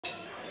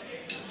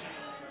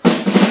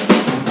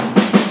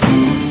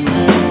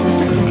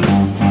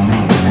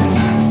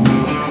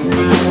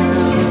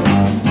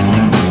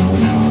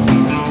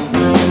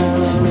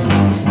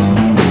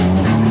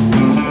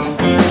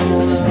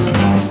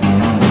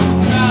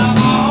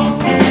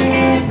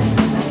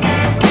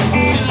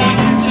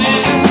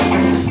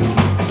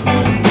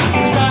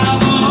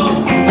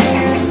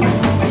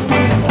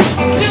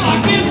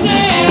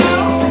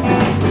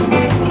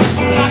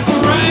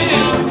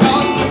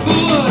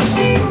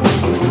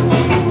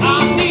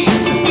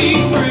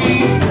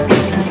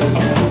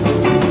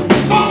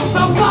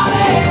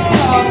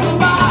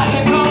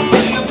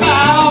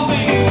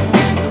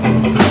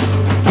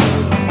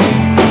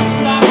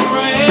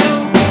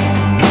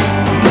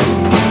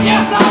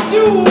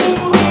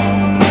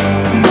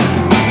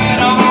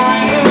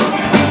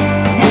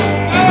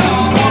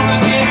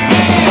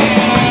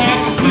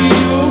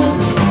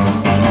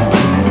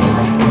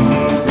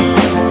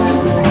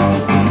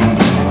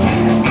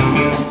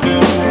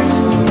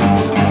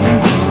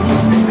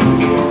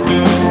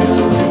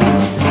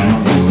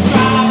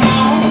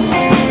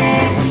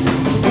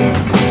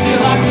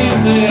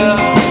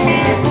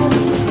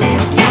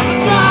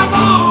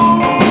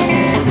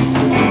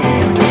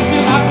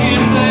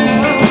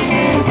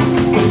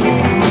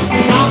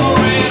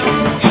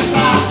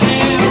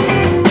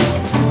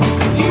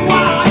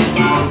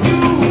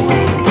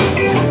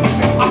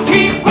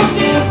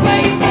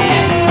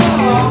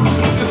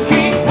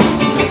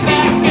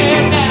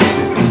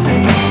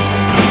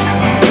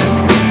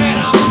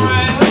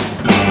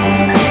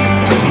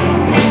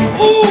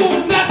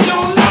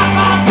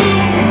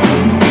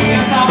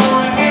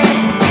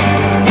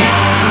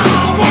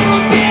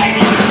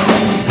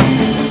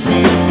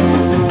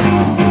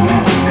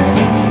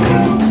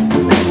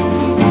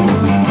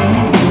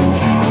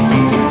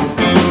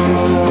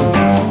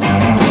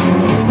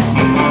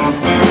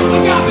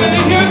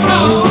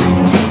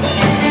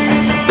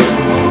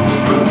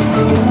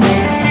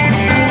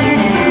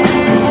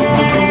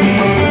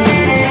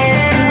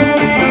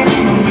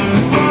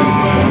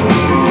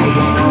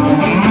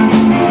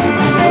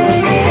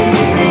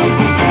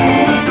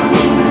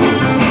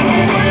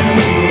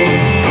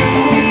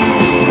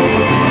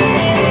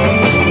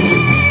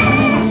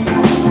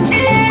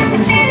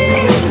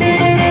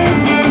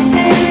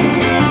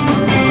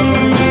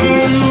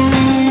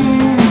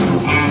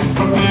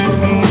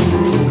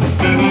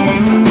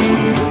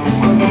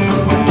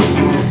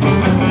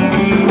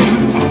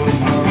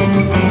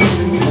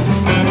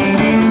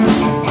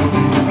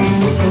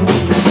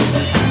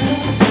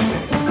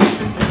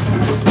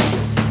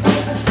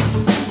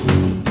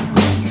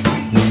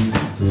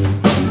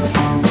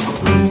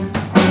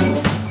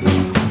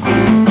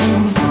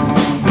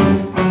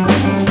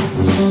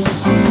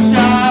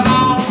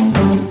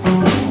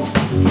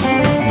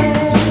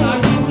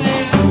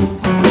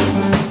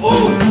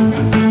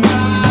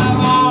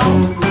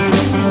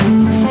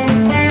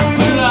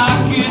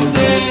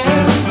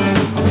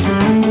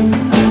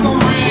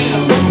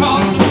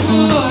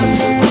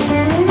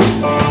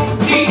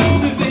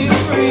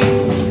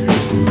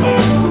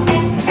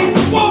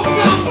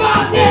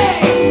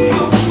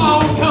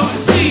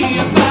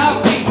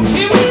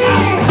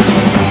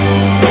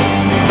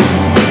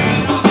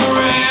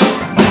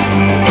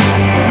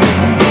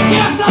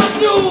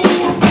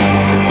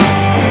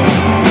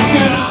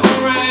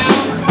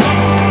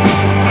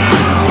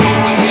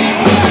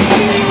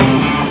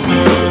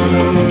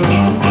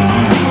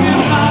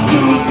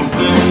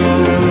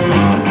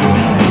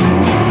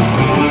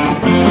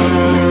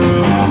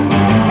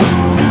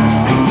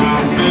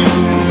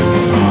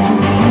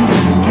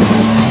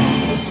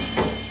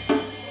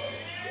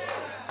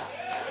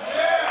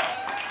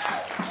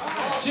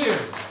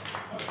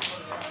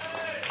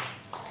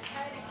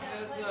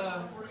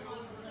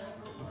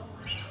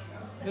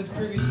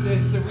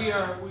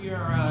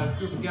are a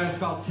group of guys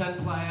called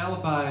 10-Ply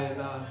Alibi,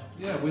 and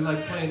yeah, we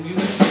like playing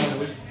music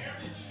together.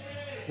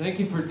 Thank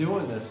you for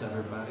doing this,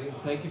 everybody.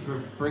 Thank you for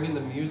bringing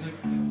the music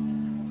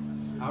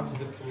out to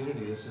the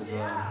community. This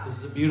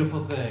is a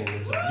beautiful thing.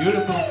 It's a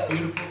beautiful,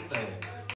 beautiful thing.